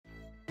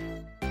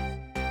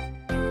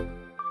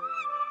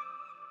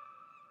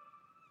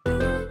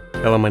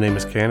Hello, my name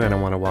is Ken, and I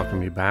want to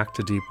welcome you back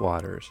to Deep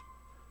Waters.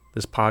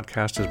 This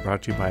podcast is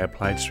brought to you by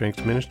Applied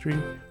Strength Ministry,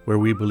 where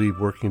we believe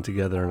working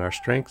together in our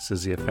strengths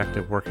is the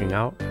effective working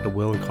out the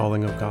will and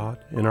calling of God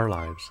in our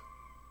lives.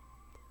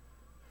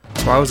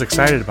 So I was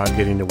excited about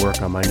getting to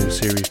work on my new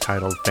series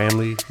titled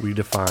Family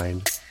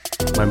Redefined,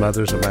 My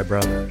Mothers and My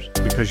Brothers,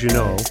 because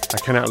I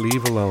cannot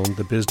leave alone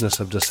the business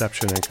of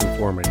deception and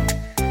conformity.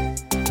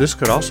 This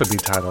could also be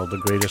titled The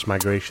Greatest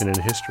Migration in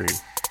History.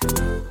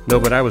 No,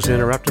 but I was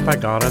interrupted by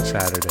God on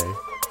Saturday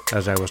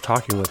as I was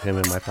talking with him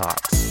in my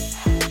thoughts.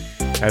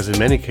 As in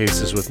many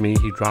cases with me,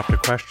 he dropped a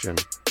question.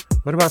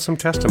 What about some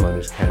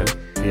testimonies, Ken?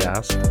 He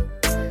asked.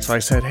 So I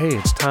said, hey,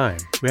 it's time.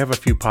 We have a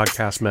few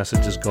podcast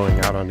messages going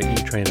out on the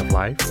E-Train of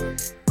Life.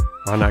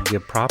 Why not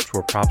give props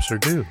where props are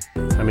due?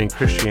 I mean,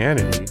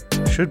 Christianity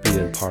should be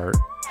in part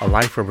a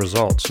life of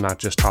results, not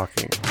just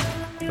talking,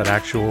 but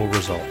actual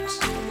results.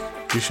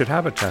 You should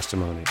have a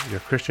testimony. Your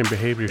Christian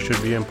behavior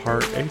should be in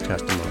part a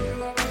testimony.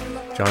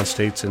 John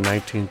states in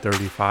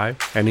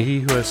 1935, and he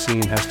who has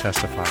seen has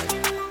testified.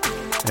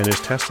 And his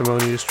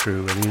testimony is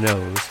true, and he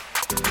knows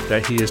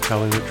that he is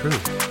telling the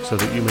truth, so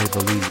that you may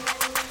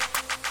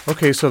believe.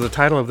 Okay, so the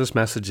title of this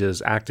message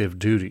is Active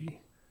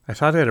Duty. I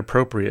thought it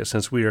appropriate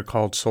since we are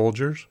called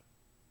soldiers,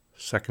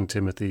 2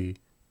 Timothy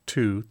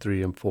 2,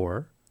 3, and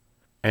 4,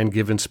 and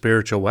given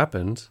spiritual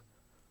weapons,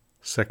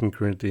 2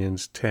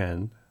 Corinthians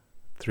 10,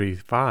 3,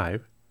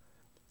 5,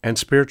 and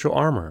spiritual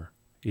armor,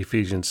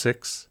 Ephesians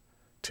 6,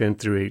 10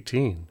 through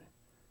 18,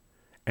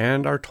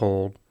 and are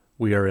told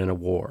we are in a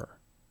war.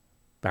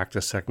 Back to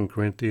 2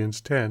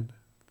 Corinthians 10,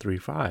 3,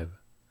 5.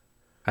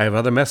 I have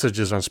other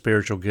messages on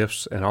spiritual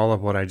gifts and all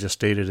of what I just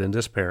stated in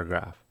this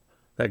paragraph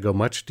that go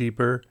much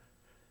deeper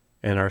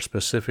and are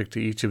specific to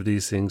each of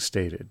these things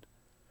stated.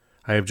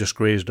 I have just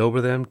grazed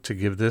over them to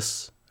give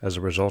this as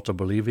a result of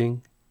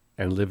believing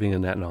and living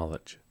in that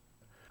knowledge.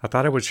 I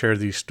thought I would share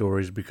these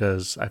stories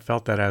because I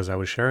felt that as I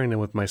was sharing them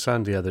with my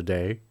son the other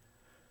day,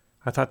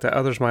 I thought that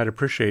others might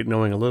appreciate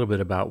knowing a little bit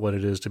about what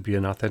it is to be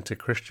an authentic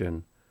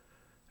Christian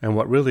and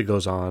what really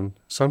goes on,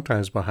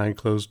 sometimes behind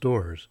closed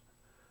doors.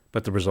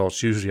 But the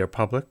results usually are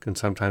public, and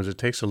sometimes it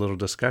takes a little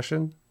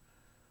discussion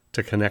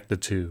to connect the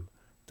two.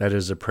 That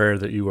is the prayer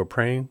that you were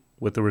praying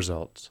with the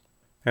results.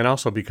 And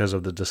also because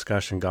of the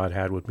discussion God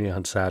had with me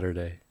on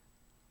Saturday.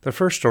 The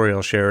first story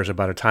I'll share is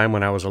about a time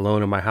when I was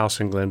alone in my house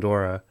in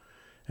Glendora,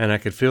 and I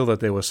could feel that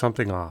there was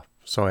something off.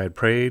 So I had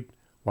prayed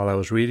while I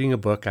was reading a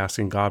book,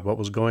 asking God what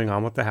was going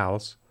on with the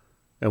house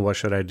and what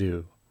should I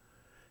do.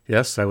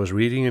 Yes, I was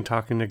reading and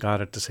talking to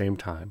God at the same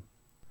time.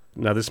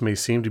 Now this may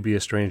seem to be a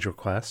strange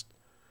request,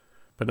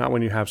 but not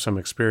when you have some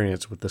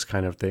experience with this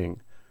kind of thing.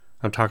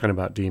 I'm talking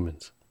about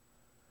demons.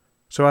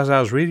 So as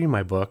I was reading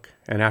my book,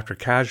 and after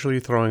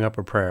casually throwing up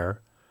a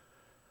prayer,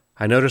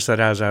 I noticed that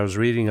as I was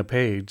reading a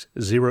page,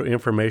 zero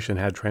information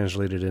had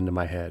translated into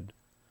my head.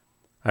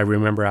 I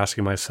remember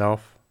asking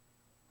myself,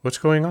 what's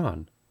going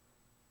on?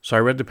 So I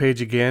read the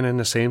page again, and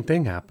the same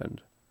thing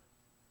happened.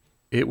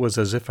 It was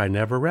as if I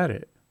never read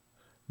it.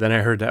 Then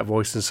I heard that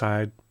voice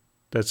inside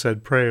that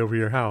said, pray over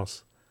your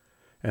house.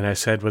 And I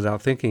said, without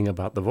thinking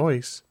about the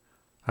voice,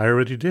 I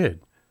already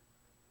did.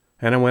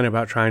 And I went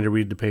about trying to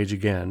read the page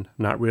again,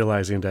 not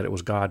realizing that it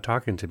was God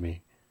talking to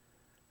me.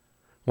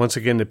 Once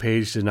again, the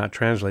page did not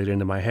translate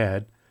into my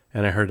head,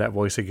 and I heard that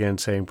voice again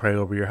saying, pray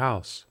over your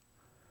house.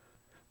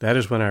 That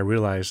is when I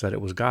realized that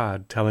it was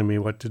God telling me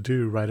what to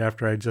do right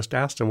after I just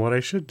asked him what I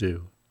should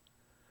do.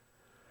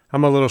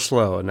 I'm a little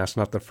slow, and that's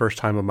not the first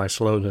time of my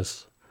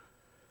slowness.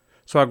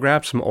 So I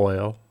grabbed some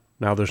oil.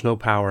 Now there's no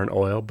power in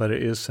oil, but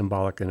it is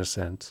symbolic in a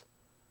sense.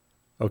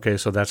 Okay,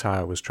 so that's how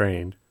I was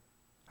trained.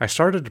 I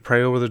started to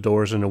pray over the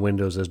doors and the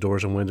windows, as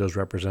doors and windows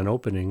represent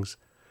openings,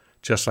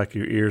 just like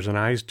your ears and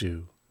eyes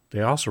do.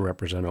 They also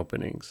represent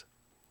openings.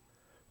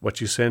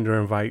 What you send or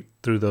invite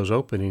through those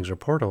openings or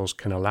portals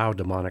can allow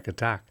demonic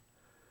attack.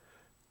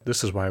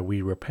 This is why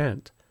we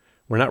repent.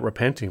 We're not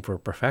repenting for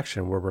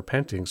perfection. We're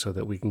repenting so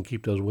that we can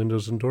keep those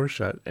windows and doors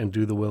shut and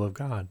do the will of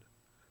God.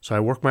 So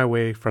I worked my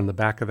way from the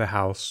back of the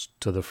house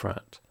to the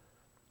front.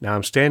 Now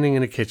I'm standing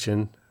in a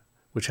kitchen,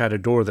 which had a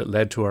door that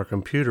led to our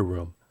computer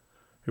room.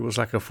 It was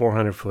like a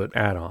 400-foot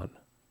add-on.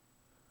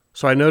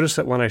 So I noticed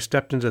that when I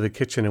stepped into the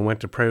kitchen and went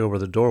to pray over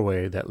the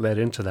doorway that led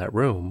into that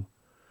room,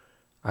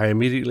 I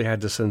immediately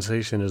had the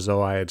sensation as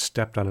though I had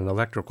stepped on an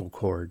electrical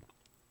cord.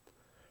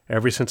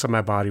 Every sense of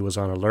my body was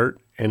on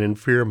alert and in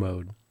fear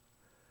mode.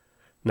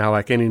 Now,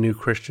 like any new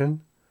Christian,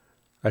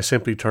 I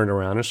simply turned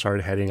around and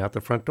started heading out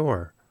the front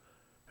door.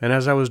 And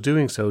as I was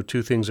doing so,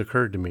 two things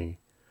occurred to me.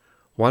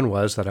 One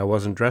was that I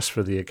wasn't dressed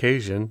for the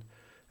occasion,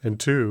 and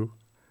two,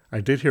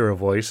 I did hear a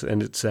voice,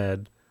 and it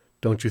said,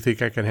 don't you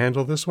think I can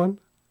handle this one?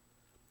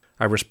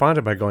 I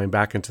responded by going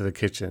back into the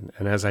kitchen,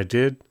 and as I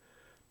did,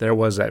 there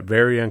was that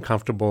very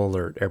uncomfortable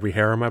alert. Every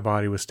hair on my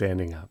body was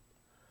standing up.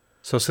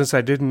 So since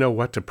I didn't know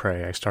what to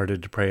pray, I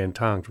started to pray in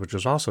tongues, which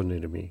was also new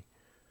to me.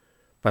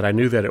 But I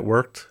knew that it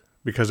worked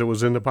because it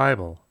was in the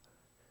Bible,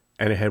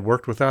 and it had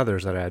worked with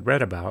others that I had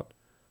read about,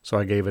 so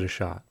I gave it a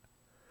shot.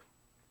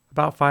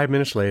 About 5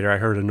 minutes later, I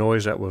heard a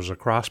noise that was a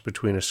cross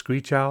between a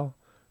screech owl,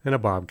 and a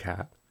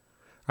bobcat.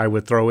 I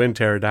would throw in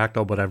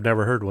pterodactyl, but I've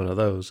never heard one of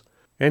those.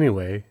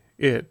 Anyway,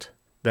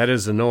 that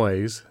is the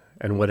noise,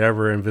 and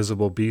whatever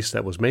invisible beast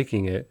that was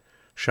making it,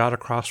 shot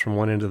across from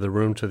one end of the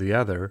room to the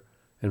other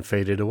and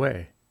faded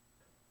away.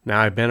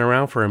 Now, I've been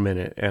around for a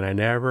minute, and I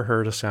never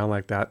heard a sound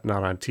like that,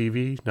 not on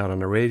TV, not on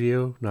the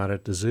radio, not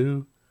at the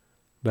zoo,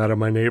 not in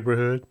my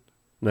neighborhood.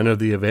 None of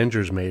the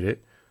Avengers made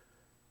it,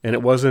 and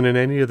it wasn't in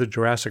any of the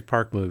Jurassic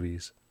Park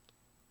movies.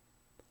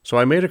 So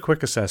I made a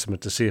quick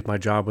assessment to see if my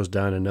job was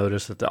done and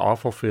noticed that the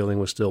awful feeling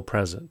was still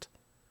present.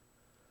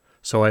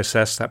 So I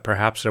assessed that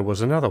perhaps there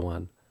was another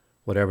one,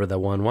 whatever the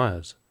one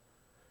was,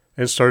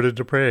 and started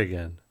to pray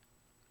again.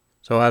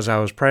 So as I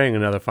was praying,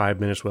 another 5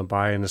 minutes went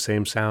by and the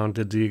same sound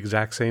did the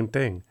exact same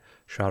thing,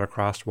 shot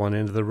across one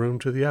end of the room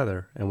to the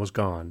other, and was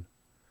gone.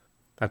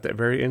 At that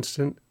very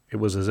instant, it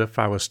was as if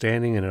I was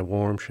standing in a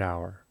warm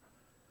shower.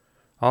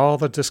 All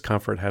the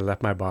discomfort had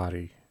left my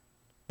body.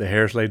 The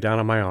hairs lay down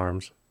on my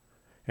arms,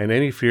 and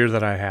any fear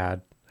that I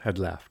had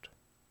left.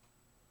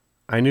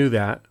 I knew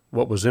that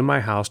what was in my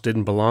house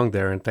didn't belong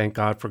there, and thank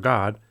God for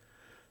God,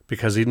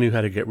 because he knew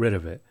how to get rid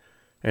of it.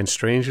 And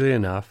strangely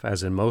enough,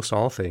 as in most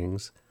all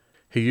things,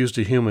 he used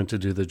a human to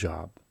do the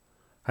job.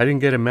 I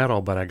didn't get a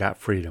medal, but I got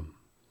freedom.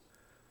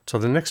 So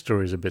the next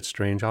story is a bit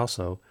strange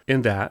also,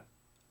 in that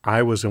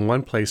I was in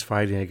one place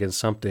fighting against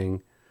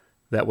something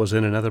that was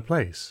in another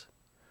place.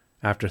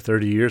 After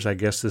 30 years, I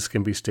guess this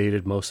can be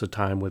stated most of the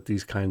time with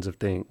these kinds of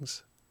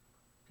things.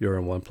 You're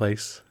in one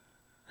place,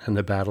 and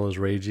the battle is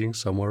raging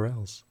somewhere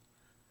else.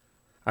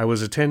 I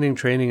was attending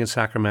training in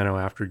Sacramento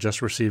after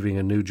just receiving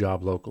a new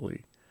job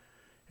locally.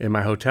 In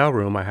my hotel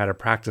room, I had a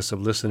practice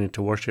of listening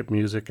to worship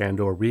music and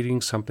or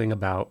reading something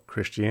about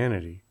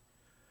Christianity.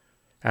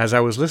 As I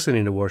was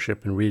listening to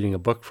worship and reading a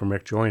book from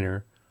Rick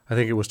Joyner, I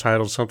think it was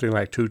titled something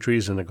like 2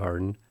 Trees in the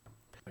Garden.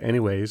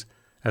 Anyways,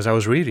 as I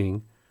was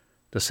reading,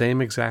 the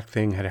same exact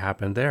thing had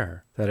happened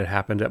there that had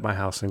happened at my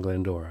house in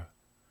Glendora.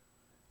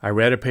 I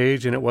read a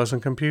page and it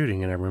wasn't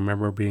computing, and I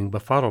remember being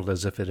befuddled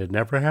as if it had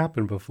never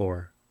happened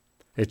before.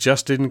 It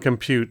just didn't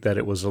compute that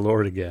it was the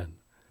Lord again.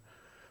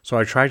 So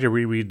I tried to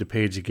reread the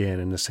page again,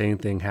 and the same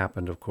thing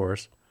happened, of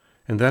course.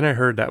 And then I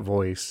heard that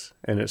voice,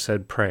 and it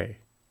said, pray.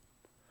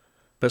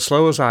 But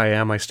slow as I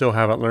am, I still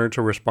haven't learned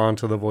to respond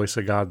to the voice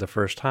of God the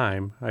first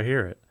time I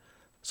hear it.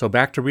 So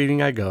back to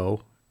reading I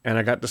go, and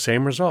I got the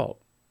same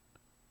result.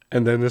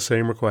 And then the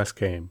same request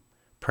came,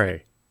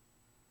 pray.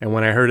 And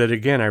when I heard it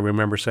again, I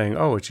remember saying,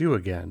 oh, it's you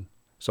again.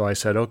 So I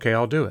said, okay,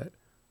 I'll do it.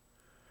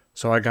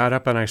 So I got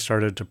up and I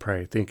started to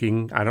pray,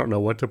 thinking, I don't know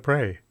what to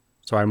pray.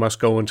 So I must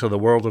go into the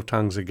world of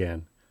tongues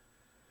again.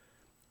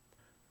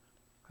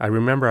 I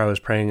remember I was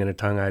praying in a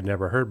tongue I had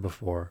never heard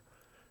before,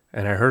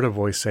 and I heard a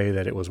voice say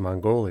that it was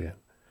Mongolian,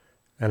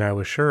 and I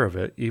was sure of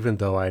it even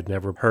though I had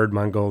never heard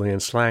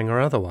Mongolian slang or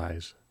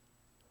otherwise.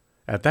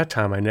 At that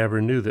time I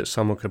never knew that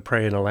someone could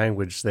pray in a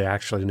language they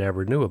actually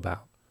never knew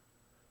about.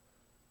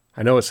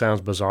 I know it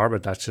sounds bizarre,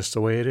 but that's just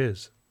the way it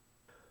is.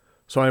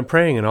 So I'm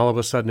praying, and all of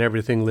a sudden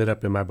everything lit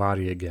up in my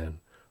body again.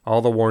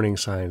 All the warning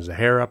signs, the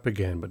hair up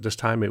again, but this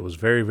time it was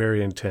very,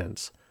 very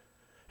intense.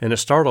 And it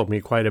startled me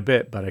quite a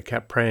bit, but I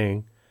kept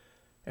praying,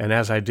 and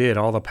as I did,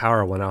 all the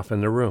power went off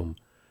in the room.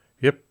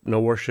 Yep,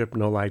 no worship,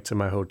 no lights in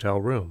my hotel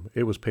room.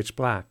 It was pitch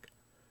black.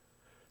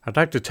 I'd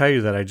like to tell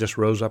you that I just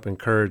rose up in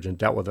courage and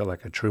dealt with it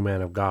like a true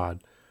man of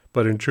God,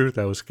 but in truth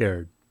I was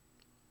scared.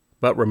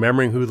 But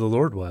remembering who the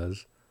Lord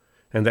was,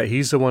 and that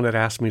He's the one that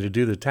asked me to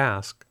do the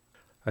task,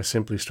 I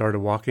simply started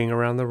walking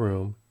around the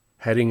room,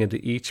 heading into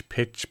each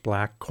pitch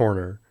black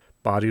corner,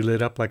 body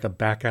lit up like a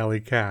back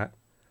alley cat,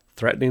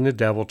 threatening the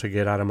devil to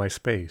get out of my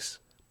space,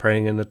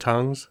 praying in the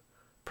tongues,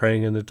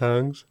 praying in the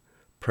tongues,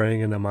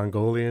 praying in the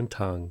Mongolian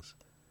tongues.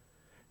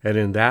 And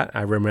in that,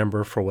 I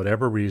remember, for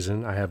whatever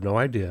reason, I have no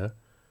idea,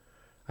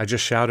 I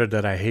just shouted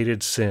that I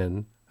hated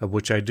sin, of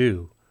which I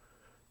do.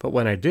 But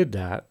when I did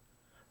that,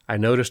 I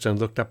noticed and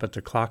looked up at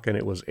the clock, and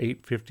it was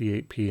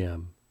 8:58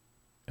 p.m.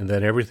 And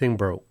then everything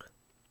broke.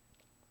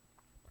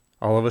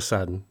 All of a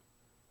sudden,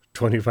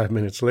 25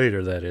 minutes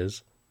later, that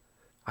is,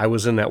 I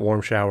was in that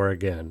warm shower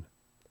again.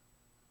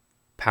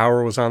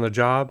 Power was on the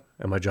job,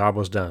 and my job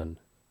was done.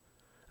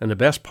 And the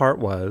best part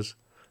was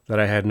that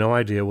I had no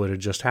idea what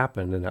had just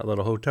happened in that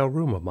little hotel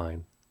room of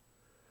mine.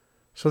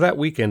 So that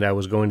weekend I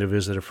was going to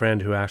visit a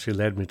friend who actually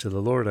led me to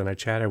the Lord, and I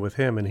chatted with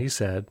him, and he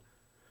said,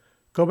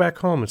 go back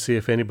home and see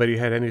if anybody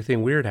had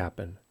anything weird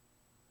happen.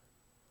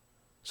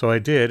 So I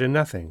did, and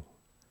nothing.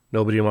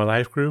 Nobody in my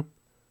life group,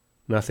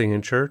 nothing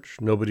in church,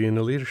 nobody in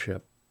the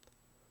leadership.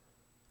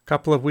 A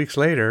couple of weeks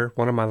later,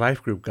 one of my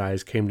life group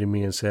guys came to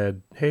me and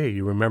said, hey,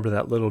 you remember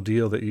that little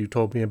deal that you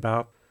told me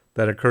about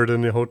that occurred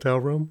in the hotel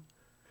room?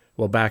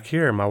 Well, back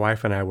here, my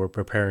wife and I were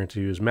preparing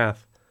to use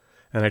meth,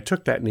 and I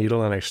took that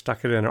needle and I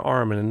stuck it in her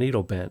arm and the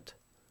needle bent.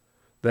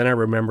 Then I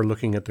remember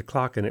looking at the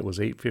clock and it was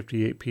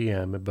 8:58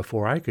 p.m. and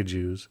before I could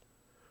use,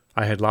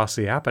 I had lost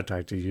the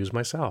appetite to use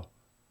myself.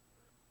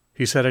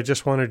 He said, I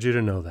just wanted you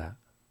to know that.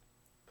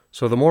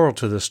 So the moral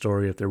to this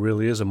story, if there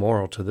really is a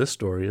moral to this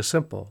story, is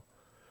simple.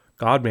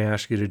 God may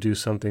ask you to do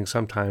something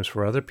sometimes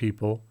for other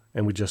people,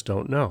 and we just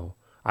don't know.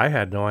 I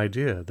had no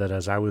idea that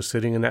as I was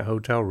sitting in that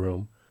hotel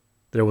room,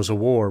 there was a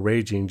war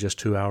raging just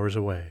 2 hours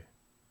away.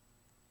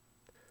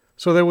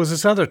 So there was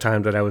this other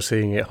time that I was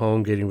sitting at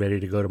home getting ready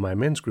to go to my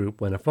men's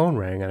group when a phone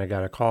rang and I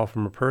got a call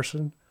from a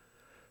person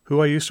who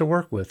I used to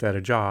work with at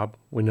a job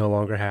we no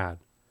longer had.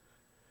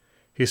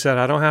 He said,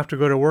 "I don't have to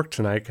go to work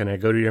tonight. Can I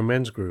go to your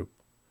men's group?"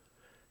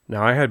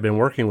 Now, I had been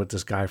working with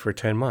this guy for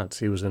 10 months.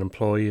 He was an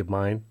employee of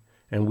mine,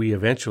 and we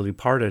eventually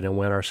parted and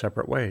went our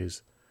separate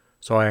ways.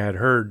 So I had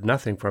heard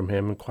nothing from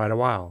him in quite a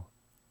while.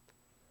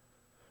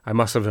 I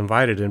must have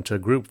invited him to a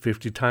group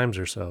 50 times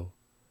or so.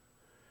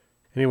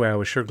 Anyway, I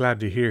was sure glad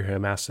to hear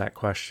him ask that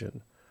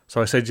question.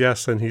 So I said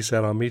yes, and he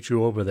said, "I'll meet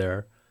you over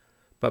there."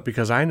 But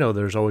because I know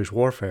there's always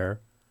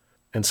warfare,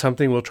 and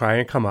something will try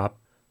and come up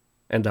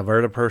and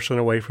divert a person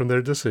away from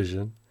their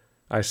decision,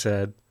 I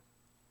said,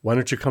 "Why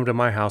don't you come to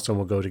my house and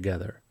we'll go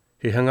together?"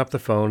 He hung up the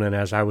phone, and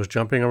as I was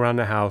jumping around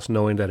the house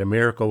knowing that a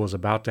miracle was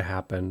about to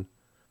happen,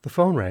 the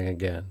phone rang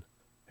again.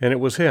 And it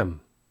was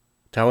him,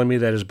 telling me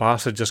that his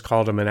boss had just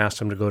called him and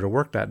asked him to go to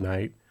work that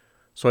night,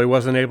 so he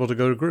wasn't able to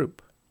go to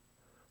group.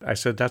 I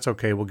said, "That's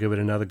okay, we'll give it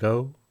another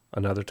go,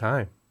 another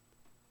time."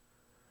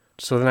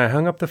 So then I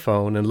hung up the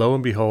phone, and lo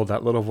and behold,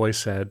 that little voice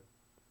said,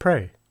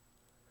 "Pray."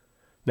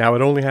 Now,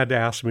 it only had to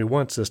ask me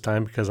once this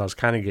time because I was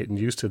kind of getting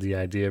used to the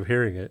idea of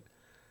hearing it.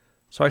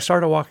 So I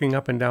started walking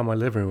up and down my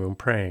living room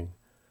praying.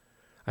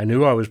 I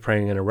knew I was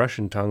praying in a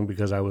Russian tongue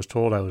because I was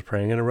told I was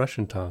praying in a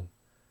Russian tongue.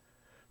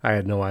 I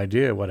had no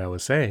idea what I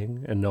was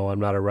saying, and no, I'm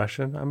not a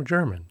Russian, I'm a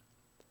German.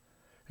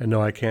 And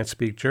no, I can't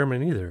speak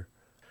German either.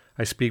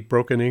 I speak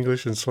broken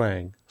English and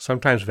slang,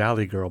 sometimes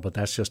Valley Girl, but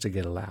that's just to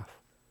get a laugh.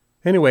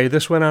 Anyway,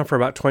 this went on for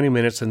about 20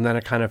 minutes, and then I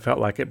kind of felt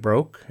like it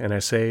broke, and I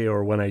say,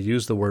 or when I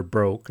use the word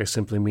broke, I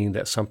simply mean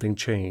that something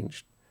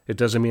changed. It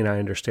doesn't mean I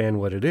understand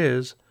what it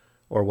is,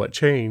 or what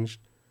changed,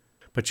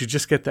 but you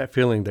just get that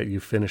feeling that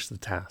you've finished the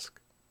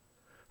task.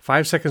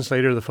 5 seconds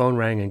later, the phone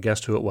rang, and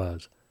guess who it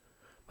was?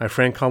 My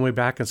friend called me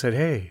back and said,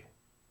 "Hey,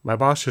 my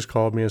boss just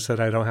called me and said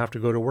I don't have to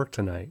go to work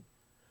tonight."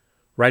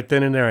 Right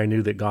then and there, I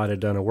knew that God had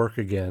done a work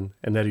again,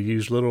 and that he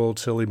used little old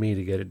silly me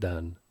to get it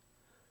done.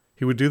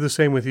 He would do the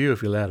same with you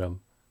if you let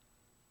him.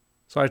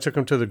 So I took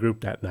him to the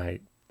group that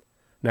night.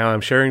 Now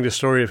I'm sharing the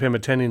story of him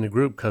attending the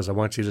group because I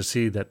want you to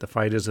see that the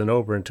fight isn't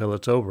over until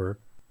it's over,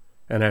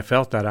 and I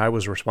felt that I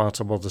was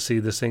responsible to see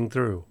this thing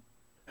through.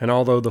 And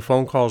although the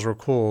phone calls were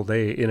cool,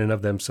 they in and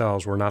of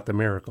themselves were not the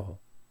miracle.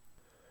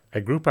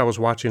 At group, I was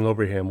watching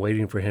over him,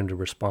 waiting for him to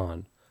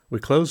respond. We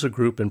closed the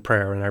group in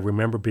prayer, and I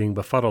remember being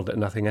befuddled that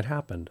nothing had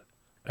happened.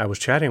 I was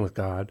chatting with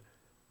God,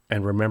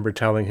 and remembered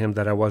telling him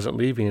that I wasn't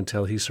leaving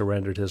until he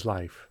surrendered his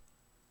life.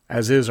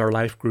 As is our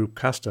life group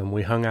custom,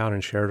 we hung out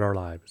and shared our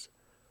lives.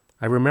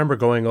 I remember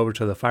going over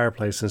to the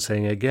fireplace and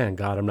saying again,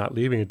 "God, I'm not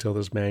leaving until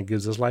this man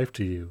gives his life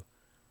to you."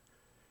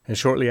 And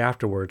shortly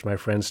afterwards, my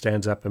friend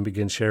stands up and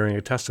begins sharing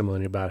a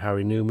testimony about how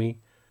he knew me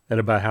and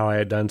about how I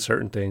had done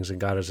certain things and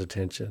got his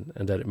attention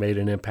and that it made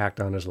an impact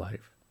on his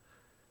life.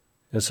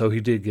 And so he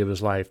did give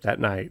his life that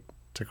night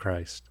to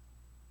Christ.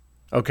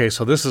 Okay,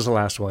 so this is the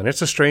last one.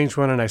 It's a strange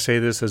one, and I say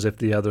this as if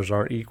the others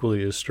aren't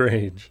equally as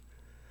strange.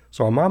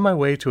 So I'm on my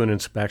way to an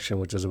inspection,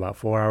 which is about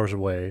 4 hours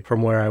away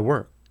from where I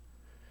work.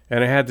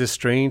 And I had this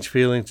strange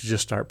feeling to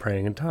just start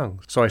praying in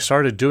tongues. So I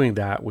started doing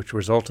that, which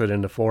resulted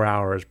in the 4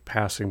 hours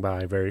passing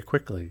by very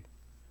quickly.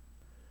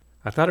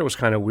 I thought it was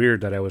kind of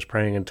weird that I was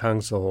praying in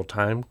tongues the whole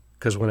time,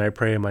 because when I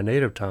pray in my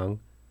native tongue,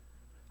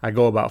 I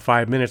go about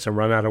 5 minutes and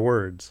run out of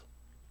words.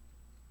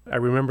 I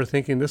remember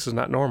thinking this is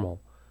not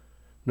normal.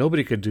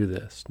 Nobody could do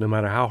this, no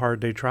matter how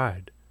hard they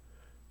tried.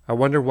 I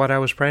wondered what I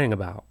was praying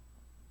about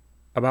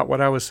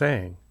what I was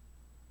saying.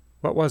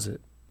 What was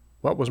it?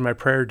 What was my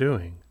prayer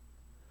doing?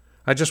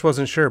 I just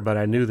wasn't sure, but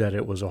I knew that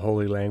it was a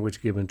holy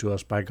language given to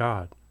us by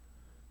God.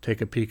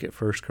 Take a peek at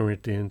 1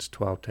 Corinthians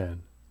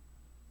 12:10.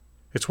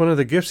 It's one of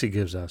the gifts he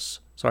gives us.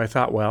 So I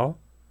thought, well,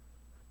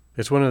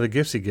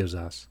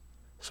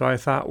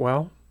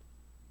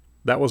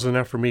 that was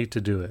enough for me to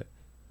do it.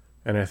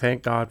 And I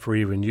thank God for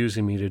even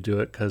using me to do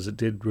it because it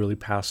did really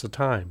pass the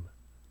time.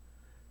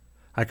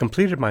 I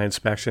completed my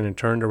inspection and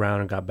turned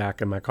around and got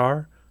back in my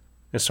car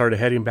and started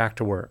heading back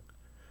to work.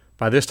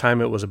 By this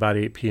time, it was about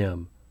 8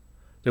 p.m.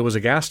 There was a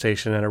gas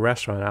station and a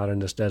restaurant out in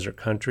this desert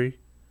country,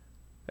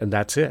 and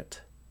that's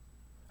it.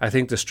 I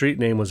think the street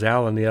name was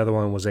L and the other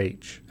one was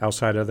H.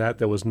 Outside of that,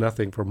 there was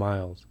nothing for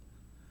miles.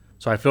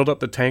 So I filled up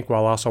the tank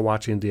while also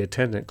watching the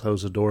attendant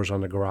close the doors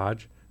on the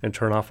garage and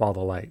turn off all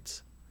the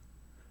lights.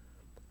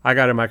 I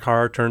got in my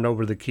car, turned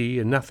over the key,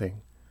 and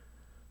nothing.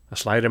 A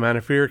slight amount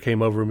of fear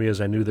came over me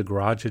as I knew the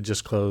garage had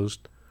just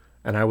closed,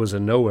 and I was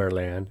in nowhere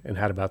land and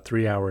had about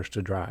 3 hours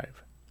to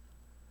drive.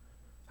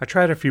 I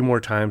tried a few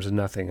more times and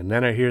nothing, and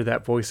then I hear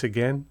that voice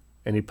again,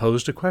 and he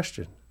posed a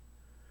question.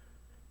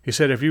 He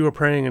said, "If you were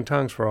praying in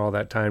tongues for all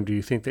that time, do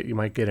you think that you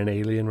might get an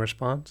alien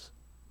response?"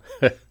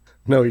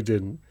 No, he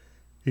didn't.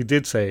 He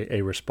did say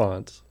a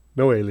response.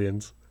 No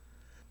aliens.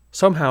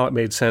 Somehow it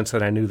made sense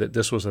that I knew that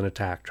this was an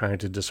attack trying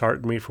to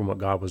dishearten me from what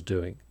God was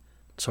doing.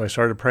 So I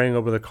started praying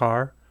over the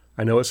car.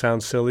 I know it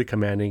sounds silly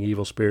commanding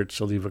evil spirits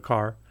to leave a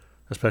car,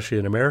 especially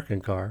an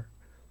American car.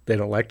 They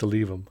don't like to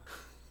leave them.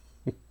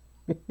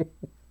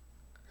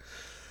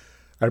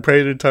 I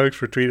prayed in tongues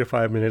for 3 to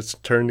 5 minutes,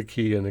 turned the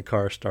key, and the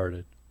car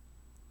started.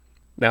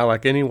 Now,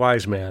 like any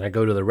wise man, I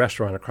go to the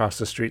restaurant across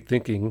the street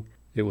thinking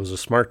it was a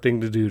smart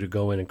thing to do to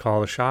go in and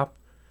call the shop,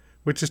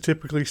 which is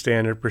typically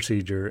standard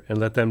procedure, and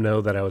let them know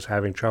that I was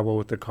having trouble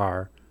with the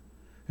car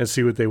and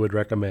see what they would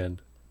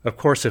recommend. Of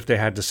course, if they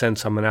had to send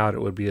someone out,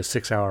 it would be a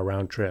 6-hour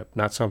round trip,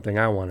 not something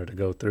I wanted to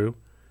go through.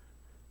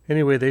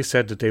 Anyway, they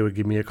said that they would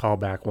give me a call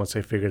back once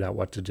they figured out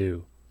what to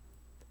do.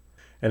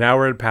 An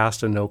hour had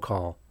passed and no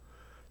call,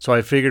 so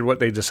I figured what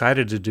they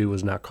decided to do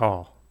was not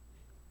call.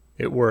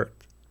 It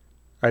worked.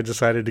 I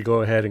decided to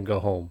go ahead and go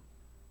home.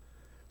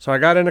 So I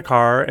got in a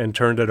car and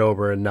turned it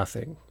over and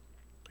nothing.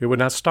 It would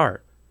not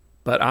start.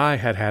 But I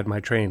had had my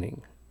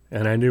training,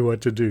 and I knew what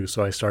to do,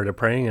 so I started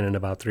praying, and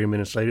about 3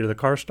 minutes later the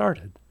car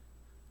started.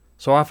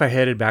 So off I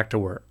headed back to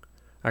work.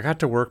 I got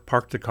to work,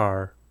 parked the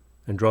car,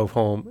 and drove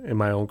home in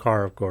my own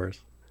car, of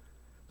course.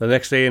 The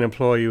next day, an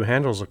employee who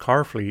handles a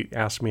car fleet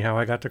asked me how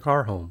I got the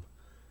car home.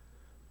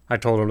 I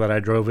told him that I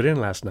drove it in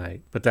last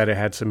night, but that it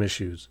had some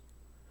issues.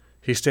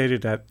 He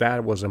stated that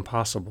that was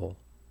impossible,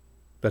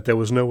 that there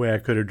was no way I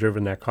could have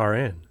driven that car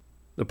in.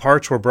 The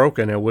parts were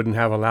broken and wouldn't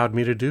have allowed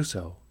me to do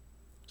so.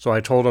 So I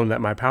told him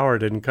that my power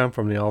didn't come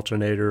from the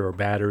alternator or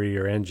battery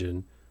or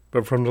engine,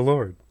 but from the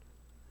Lord.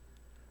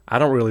 I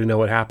don't really know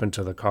what happened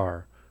to the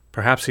car.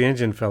 Perhaps the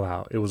engine fell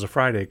out. It was a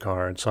Friday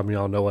car, and some of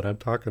y'all know what I'm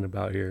talking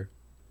about here.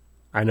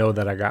 I know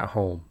that I got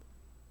home,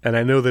 and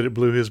I know that it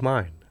blew his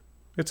mind.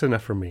 It's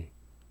enough for me.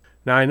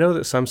 Now, I know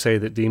that some say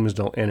that demons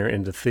don't enter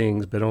into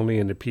things, but only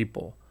into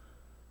people,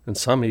 and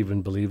some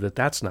even believe that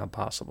that's not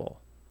possible.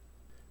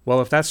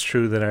 Well, if that's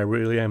true, then I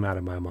really am out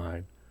of my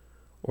mind.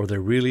 Or there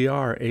really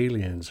are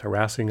aliens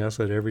harassing us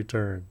at every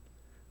turn.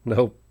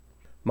 Nope.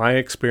 My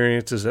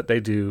experience is that they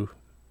do,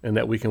 and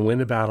that we can win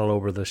the battle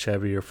over the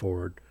Chevy or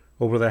Ford,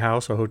 over the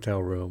house or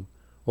hotel room,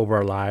 over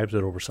our lives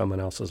or over someone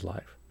else's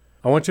life.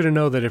 I want you to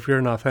know that if you're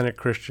an authentic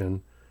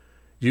Christian,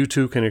 you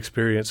too can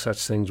experience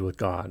such things with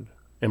God,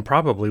 and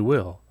probably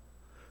will.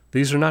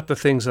 These are not the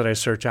things that I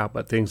search out,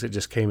 but things that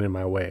just came in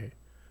my way.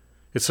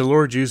 It's the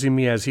Lord using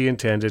me as He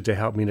intended to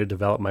help me to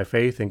develop my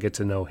faith and get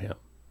to know Him.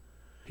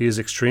 He is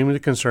extremely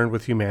concerned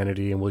with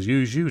humanity and will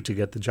use you to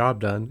get the job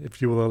done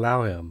if you will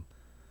allow Him.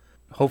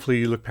 Hopefully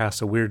you look past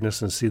the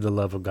weirdness and see the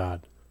love of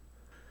God.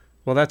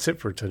 Well, that's it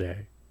for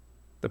today.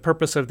 The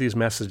purpose of these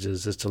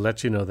messages is to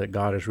let you know that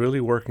God is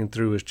really working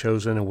through His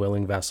chosen and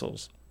willing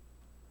vessels.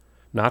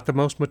 Not the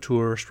most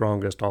mature or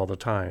strongest all the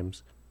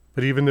times,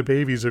 but even the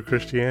babies of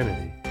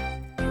Christianity.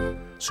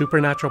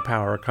 Supernatural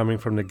power coming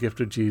from the gift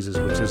of Jesus,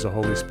 which is the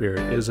Holy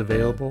Spirit, is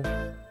available,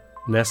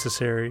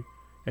 necessary,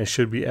 and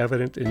should be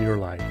evident in your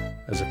life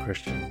as a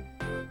Christian.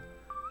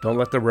 Don't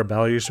let the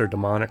rebellious or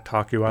demonic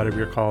talk you out of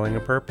your calling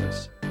and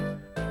purpose.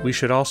 We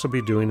should also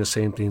be doing the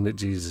same thing that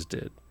Jesus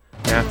did.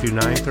 Matthew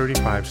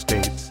 9:35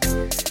 states,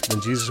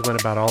 "When Jesus went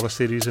about all the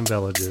cities and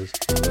villages,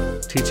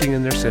 teaching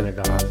in their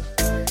synagogues,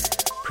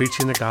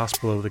 preaching the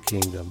gospel of the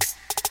kingdom,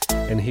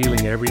 and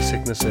healing every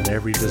sickness and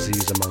every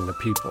disease among the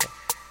people."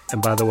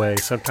 And by the way,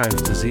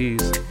 sometimes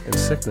disease and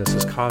sickness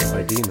is caused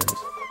by demons.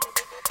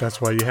 That's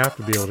why you have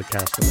to be able to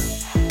cast them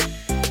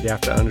out. You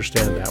have to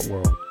understand that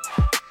world.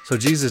 So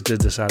Jesus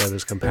did this out of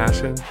His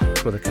compassion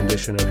for the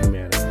condition of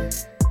humanity.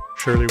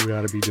 Surely we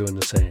ought to be doing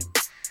the same.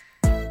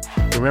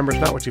 Remember,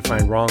 it's not what you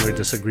find wrong or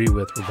disagree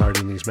with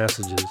regarding these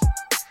messages,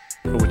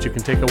 but what you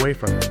can take away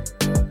from it.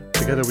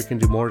 Together we can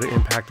do more to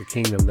impact the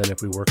kingdom than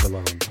if we work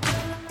alone.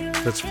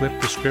 Let's flip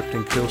the script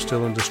and kill,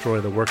 steal, and destroy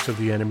the works of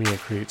the enemy and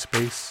create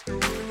space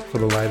for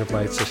the light of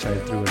lights to shine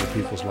through into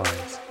people's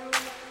lives.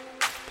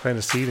 Plant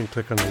a seed and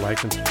click on the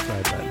like and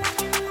subscribe button.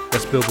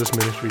 Let's build this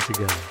ministry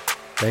together.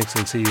 Thanks,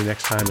 and see you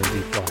next time in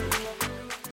Deep Waters.